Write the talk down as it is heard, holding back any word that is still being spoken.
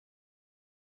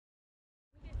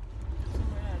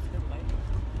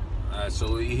Alright,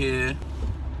 so we here.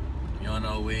 We on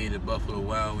our way to Buffalo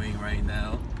Wild Wing right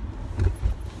now.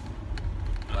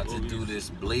 About to do this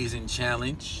Blazin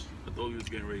challenge. I thought we was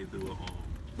getting ready to do a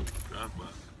drive-by.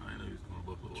 I didn't know you was going to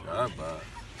Buffalo Wild. Drive-by.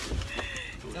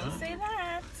 Don't say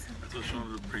that. I told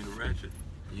Shawna to bring the ratchet.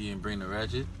 You didn't bring the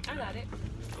ratchet? I got it.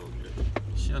 Okay.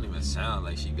 She don't even sound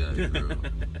like she got it, bro.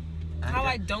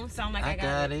 I don't sound like I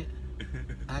got it.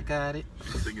 I got it.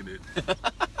 I'm singing it.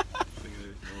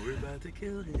 Oh, we're about to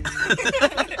kill him.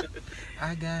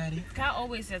 I got it. Kyle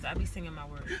always says I be singing my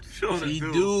words. She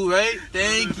do, right?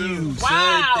 Thank you,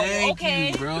 wow. son. Thank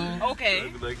Okay. you, bro.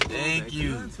 Okay. Thank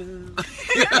you.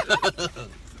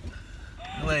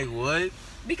 Like what?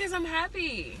 Because I'm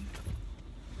happy.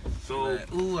 So,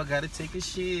 like, ooh, I gotta take a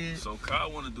shit. So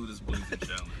Kyle want to do this Blazin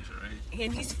challenge, right?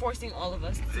 And he's forcing all of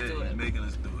us to do it. He's making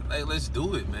us do it. Like, let's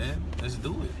do it, man. Let's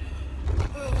do it.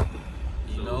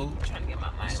 You know, I'm trying to get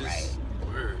my mind right.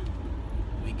 Word.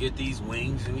 We get these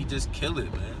wings and we just kill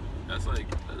it, man. That's like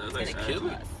kill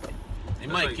it. It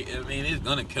might. Like, I mean, it's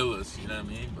gonna kill us. You know what I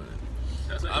mean? But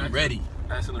that's like I'm ready.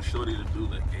 Asking a shorty to do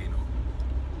like anal.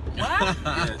 What?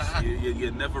 Yes,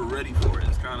 you're never ready for it.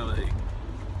 It's kind of like.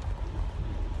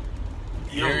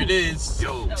 Yo, here it is.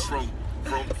 Yo, from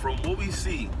what we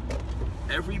see,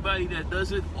 everybody that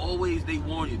does it always they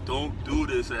warn you, don't do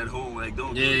this at home. Like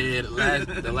don't. Yeah, do yeah.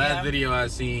 The last video I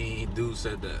seen, dude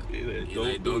said that.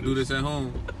 Yeah, don't do this at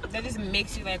home. That just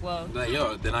makes you like, well. Like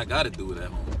yo, then I gotta do it at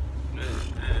home.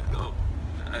 No.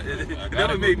 It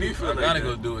never made me feel like I gotta that.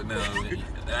 go do it now.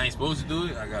 I ain't supposed to do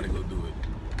it. I gotta go do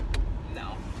it.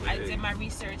 No, I did my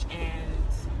research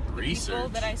and the people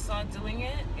that I saw doing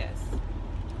it, yes,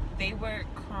 they were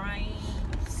crying,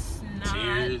 snot,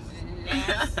 tears,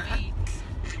 nasty,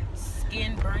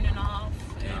 skin burning off.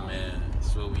 Hey man,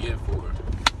 that's what we here for.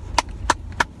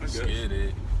 Let's get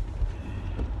it.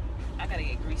 I gotta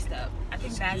get greased up. I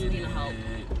think that's gonna help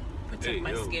protect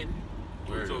my skin.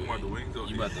 We're talking about the wings.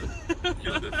 You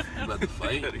about to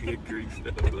fight? You gotta get greased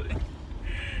up. Like.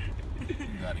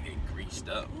 You gotta get greased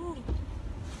up.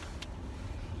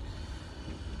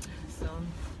 So,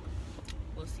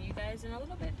 we'll see you guys in a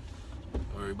little bit.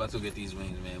 We're about to get these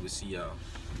wings, man. We'll see y'all.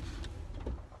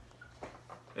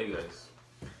 Hey guys,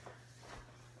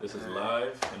 this is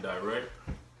live and direct.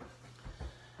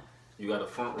 You got a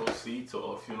front row seat to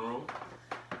our funeral.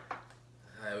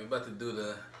 Alright, we about to do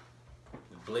the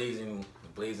Blazin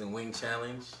Wing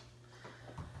Challenge.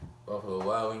 Buffalo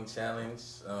Wild Wing Challenge.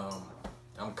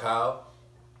 I'm Khyle.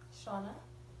 Shawna.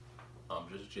 I'm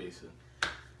just Jason.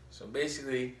 So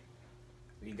basically,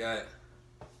 we got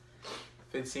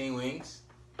 15 wings.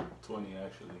 20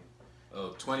 actually.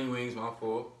 Oh, 20 wings, my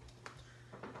fault.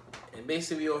 And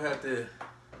basically, we don't have to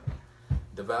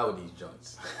devour these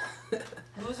joints.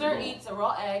 Loser eats a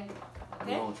raw egg.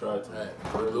 Okay. We don't try to. Right.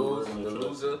 The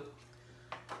loser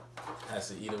has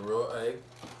to eat a raw egg.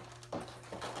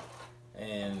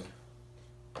 And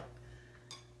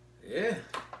yeah.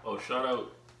 Oh, shout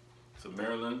out to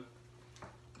Maryland,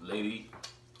 Lady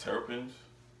Terrapins,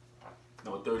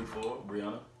 number 34,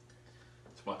 Brianna.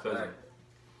 It's my cousin.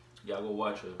 Y'all go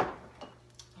watch her.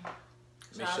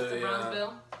 Shout out to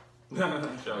Brownsville. Shout out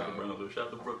to Brownsville. Shout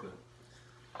out to Brooklyn.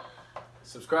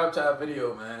 Subscribe to our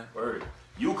video, man. Word.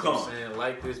 You come. Saying,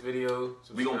 like this video.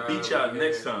 We gonna beat y'all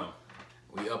next time.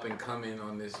 We up and coming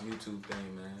on this YouTube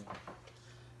thing, man.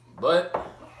 But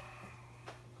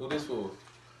who this for?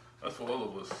 That's for all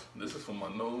of us. This is for my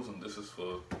nose, and this is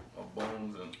for my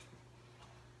bones, and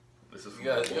this is for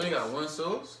you only got one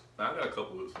sauce? Nah, I got a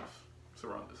couple of sauce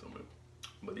surrounded somewhere.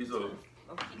 But these are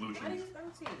blue cheese.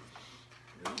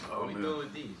 What we doing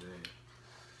with these, man?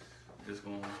 Just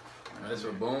going. That's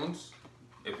for bones.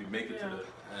 If we make it to the.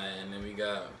 And then we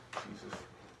got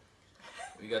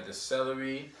the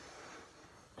celery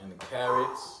and the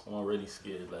carrots. I'm already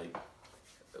scared. Like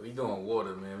we doing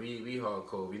water, man. We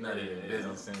hardcore. We not even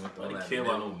business in with all that. Can't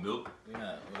buy no milk. We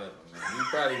not whatever, man. We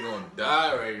probably gonna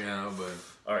die right now, but.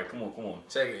 All right, come on.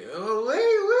 Check it. Oh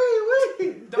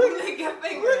wait. Don't lick your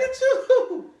finger. Look at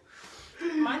you.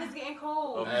 Mine is getting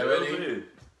cold. All right, ready?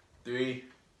 3,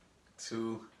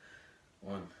 2,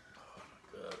 1. Oh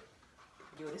my god.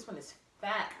 Yo, this one is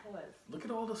fat. Look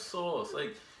at all the sauce.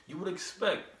 Like you would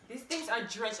expect. These things are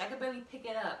drenched. I could barely pick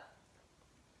it up.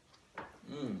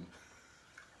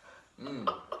 I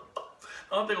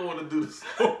don't think I want to do this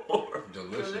no more.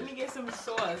 Delicious. Yo, let me get some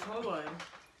sauce. Hold on.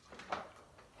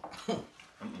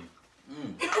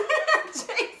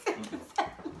 Jason.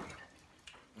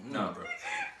 Nah, bro.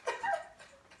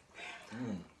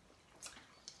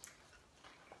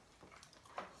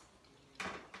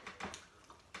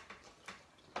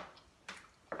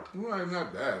 Well, it's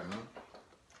not bad, man.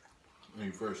 When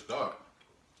you first start.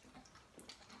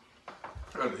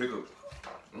 got the hiccups.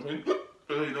 I mean,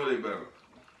 you know they better.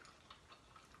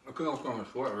 I think I'm coming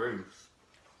short already. You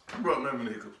brought me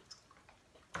the hiccups.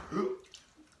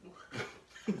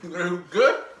 They're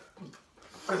good?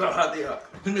 That's how hot they are.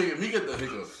 You making me get the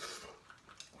hiccups.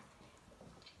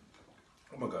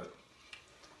 Oh my God.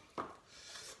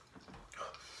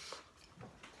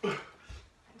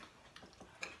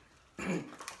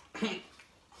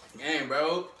 Dang,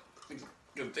 bro.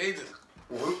 Contagious.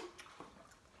 What?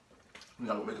 I'm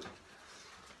not gonna make it.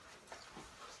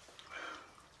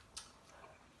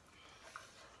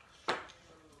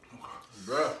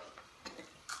 Bruh.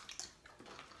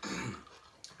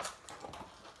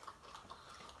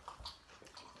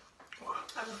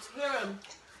 I'm tearing.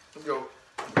 Yo,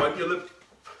 wipe your lip.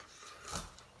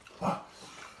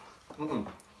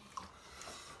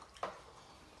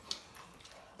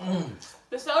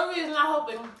 The celery is not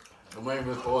helping. I'm waiting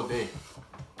for this all day.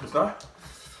 It's not?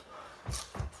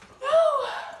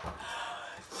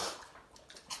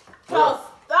 Charles,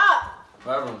 stop.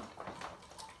 What happened?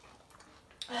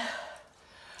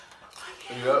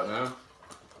 Pick it up, man.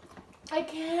 I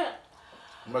can't.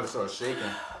 I'm about to start shaking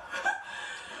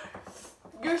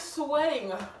You're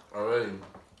sweating. already.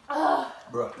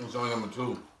 Bruh. It's only number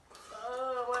 2.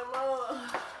 My mom.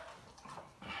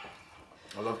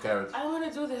 I love carrots. I don't want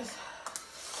to do this.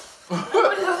 I don't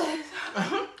want to do this.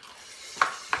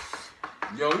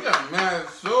 Yo, you got mad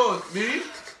sauce, B.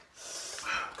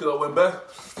 Cause I went back.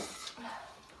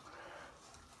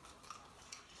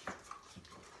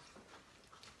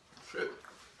 Shit.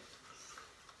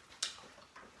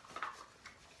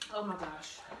 Oh my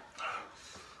gosh.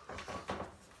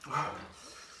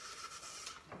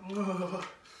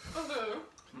 Okay.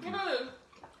 Good.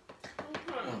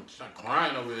 She's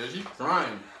crying over there. She's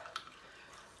crying.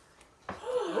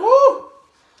 Woo!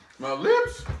 My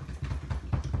lips.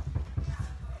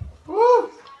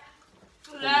 Woo!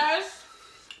 Yes.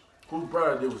 Whose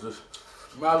bride day was this?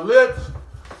 My lips.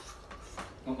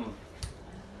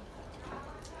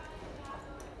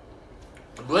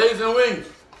 Blazin wings.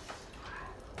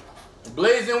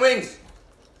 Blazin wings.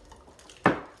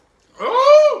 I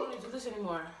Oh! don't want to do this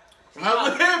anymore. My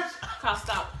lips. Kyle,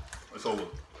 stop. It's over.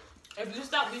 If you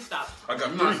stop, we stop. I got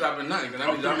I'm 3. not stopping nothing because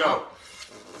that means I'm I'm 3 out.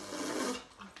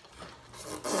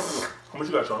 How much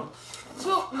you got, Shawna? 2.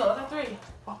 No, I got 3.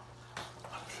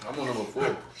 I'm on number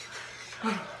 4.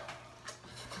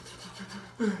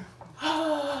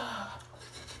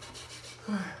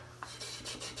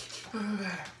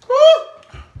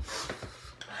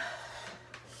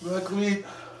 Luckily,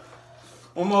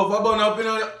 one more bubble up in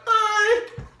there.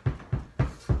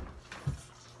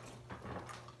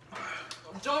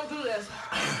 Don't do this.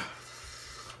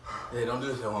 Hey, don't do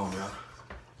this at home, y'all.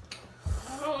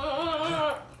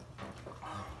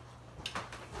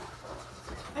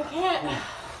 I can't.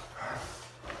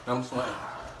 I'm sweating.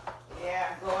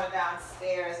 Yeah, going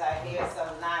downstairs, I hear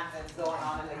some nonsense going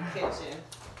on in the kitchen.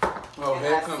 Oh, and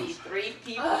here I it comes. see 3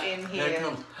 people in Here it here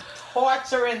comes.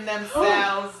 torturing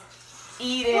themselves,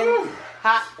 eating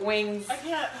hot wings. I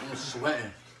can't. I'm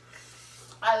sweating.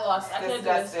 I lost. I can't do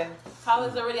this. Disgusting. Kyle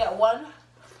is already at 1.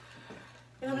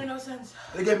 It don't make no sense.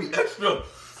 They gave me extra.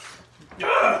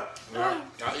 Yeah. Yeah,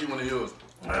 I'll eat one of yours.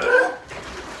 No.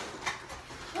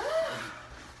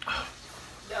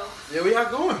 Yeah, where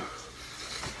y'all going?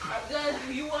 I'm good.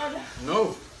 You won.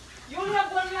 No. You only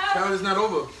have 1 left. Count is not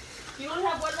over. You only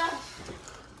have 1 left.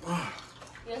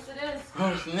 Yes, it is.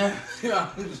 Oh, snap. Yeah,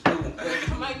 I'm just doing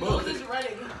My nose is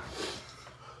running.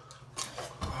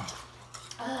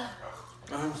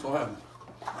 I'm sweating.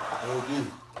 Oh,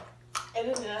 dude. It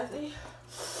is nasty.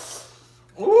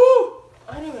 Woo!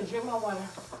 I didn't even drink my water.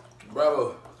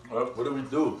 Bravo. What do we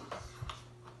do?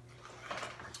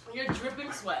 You're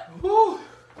dripping sweat. Woo!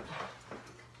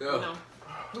 Yeah. No.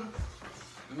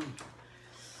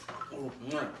 Oh,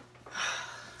 man. I'm gonna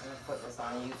put this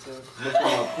on YouTube. Look at my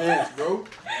pants, bro.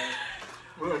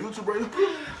 What on YouTube, right?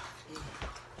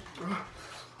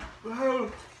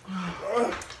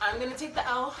 I'm gonna take the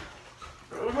L.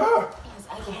 Because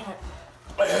I can't.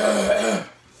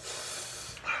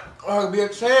 Oh, be a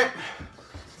champ.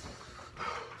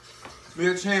 Be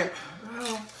a champ.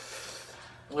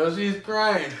 Well, she's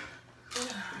crying.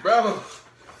 Bravo.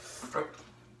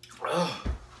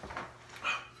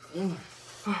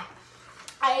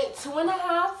 I ate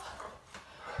 2.5.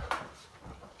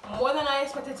 More than I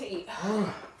expected to eat.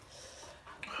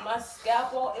 My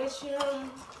scalpel issue.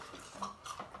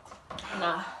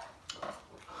 Nah.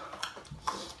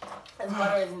 This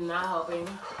butter is not helping.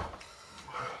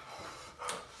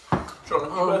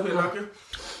 Shawna, you back here,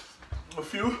 a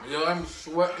few. Yo, I'm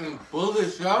sweating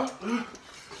bullets, y'all.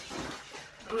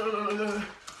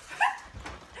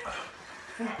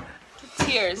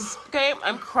 Tears. Okay,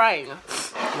 I'm crying.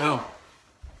 Yo,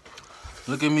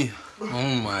 look at me. Oh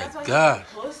my God.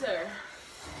 Closer.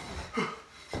 Be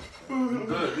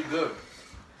good, be good.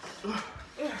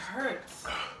 It hurts.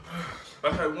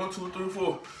 I had 1, 2, 3,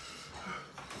 4.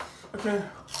 I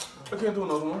can't do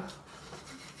another one.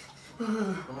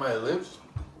 On my lips?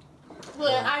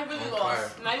 Well, I really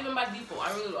lost. Not even by default.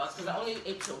 I really lost because I only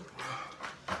ate 2.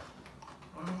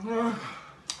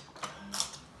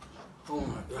 Oh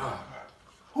my God.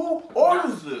 Who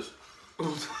orders this?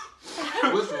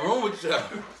 What's wrong with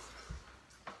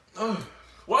y'all?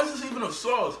 Why is this even a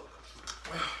sauce?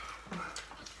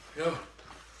 Yo.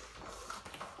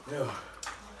 Yo.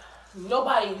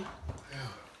 Nobody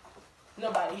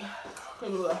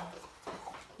can do that.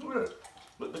 Look at it.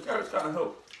 But the carrots kind of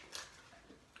help.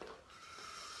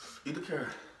 Eat the carrot.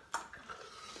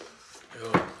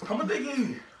 Yo. How much they gave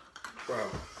you? Bro.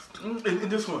 In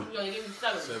this one. Yo, you gave me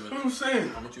 7. 7. What I'm saying?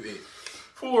 How much you ate?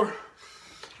 4.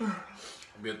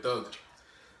 Be a thug.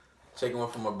 Taking one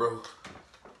from my bro.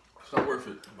 It's not worth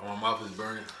it. My mouth is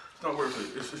burning. It's not worth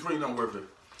it. It's really not worth it.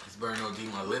 It's burning OD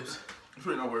my lips. It's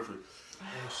really not worth it.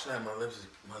 Oh snap, my lips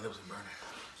are burning.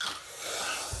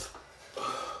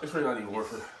 It's really not even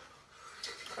worth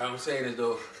it. I'm saying it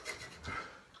though.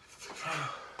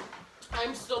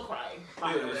 I'm still crying.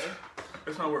 By the way.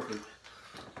 It's not worth it.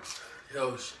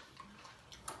 Yo.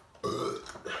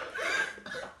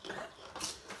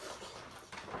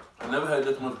 I never had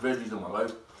this much veggies in my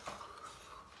life.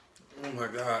 Oh my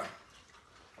God.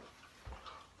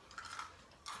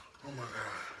 Oh my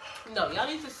God. No, y'all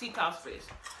need to see Kyle's face.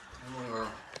 Oh my God.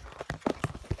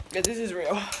 Yeah, this is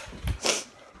real.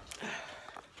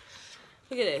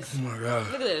 Look at this. Oh my God.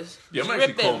 Look at this. Yeah, I'm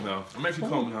actually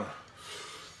cold now.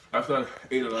 After I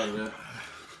ate a lot of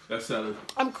that salad.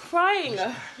 I'm crying.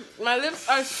 My lips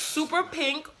are super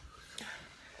pink.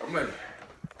 I'm like,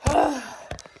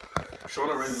 Shawna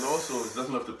already knows, so there's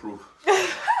nothing left to prove.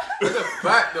 It's a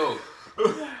fact though.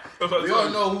 We all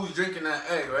know who's drinking that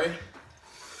egg, right?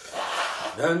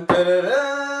 Dun, da, da,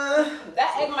 da.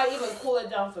 That egg might even cool it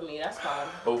down for me. That's fine.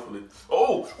 Hopefully.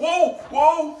 Oh,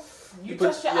 whoa. You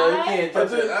touched your You eye? can't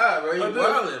touch your eye, bro. You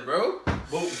wildin', bro.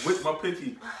 But with my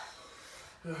pinky.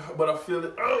 But I feel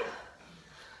it. Oh.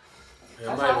 Yeah,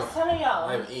 That's what I was telling y'all.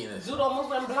 I'm not even eating this. Dude almost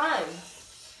went blind.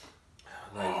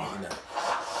 I'm not even eating that.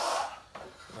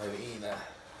 I'm not even eating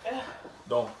that.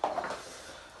 Don't.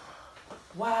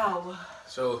 Wow.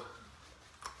 So,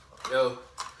 yo,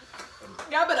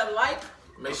 Y'all better like,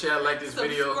 make sure y'all like this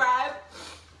video. subscribe,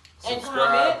 and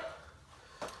comment.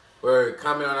 Or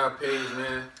comment on our page,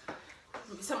 man.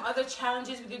 Some other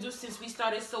challenges we can do since we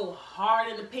started so hard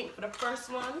in the paint for the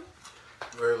first one.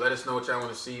 Or let us know what y'all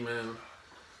want to see, man.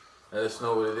 Let us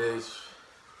know what it is.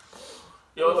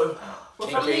 Yo, We're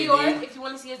from New York. If you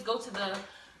want to see us go to the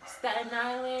Staten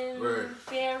Island Word.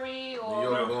 Ferry or New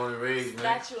York born and raised,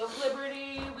 man. Statue of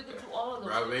Liberty, we can do all of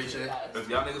those. Rob things, Nation. guys. if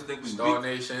y'all niggas think we Star weak,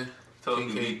 Nation. tell us King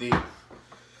we weak. KD.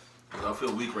 I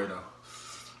feel weak right now.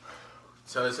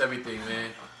 Tell us everything, man.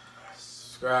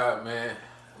 Subscribe, man.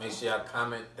 Make sure y'all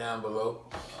comment down below.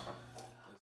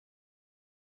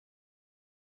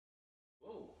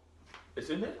 Whoa. It's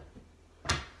in there?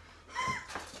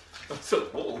 So,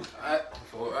 whoa.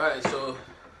 Alright, so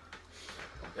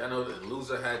y'all know the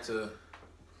loser had to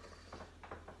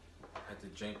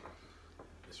drink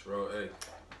this raw egg.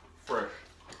 Fresh.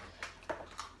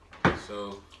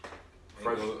 So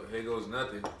Fresh. here goes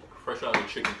nothing. Fresh out of the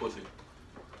chicken pussy.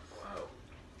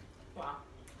 Wow.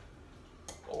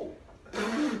 Oh.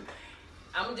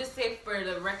 I'm gonna just say for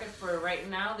the record for right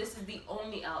now, this is the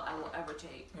only L I will ever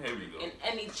take Here we go. in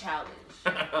any challenge.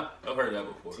 I've heard that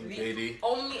before. Team The KD,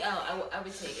 only L I will ever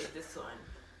take is this one.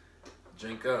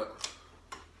 drink up.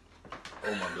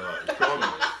 Oh my God.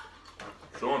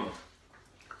 Shawna.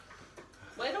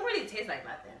 Well, it don't really taste like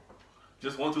nothing.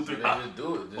 Just 1, 2, 3. So then just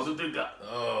do it. 1, 2, 3. Got.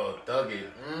 Oh, thug it.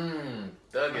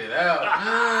 Thug it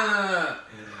out.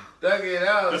 Thug it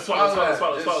out. Just swallow, that.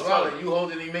 swallow, Just swallow, swallow. swallow. You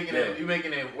holding it, you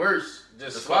making it worse.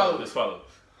 Just swallow. Just swallow.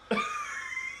 You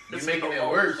making it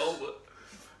worse.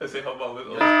 Let's say how about it?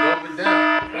 Just dump it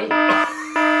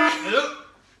down. Yep.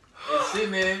 It's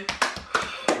sitting there.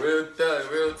 Real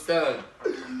thug.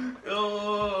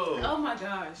 Oh my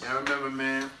gosh. I remember,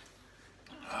 man.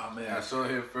 Oh man. I saw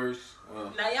him first.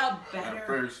 Well, Now y'all not better.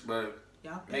 first, but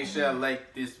Y'all better. make sure I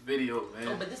like this video, Oh,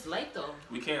 man. but this light though.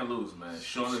 We can't lose, man.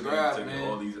 Shawna's Subscribe, taking man.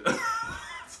 all these.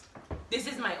 This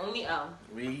is my only L.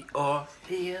 We are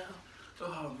here.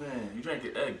 Oh man, you drank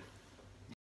your egg.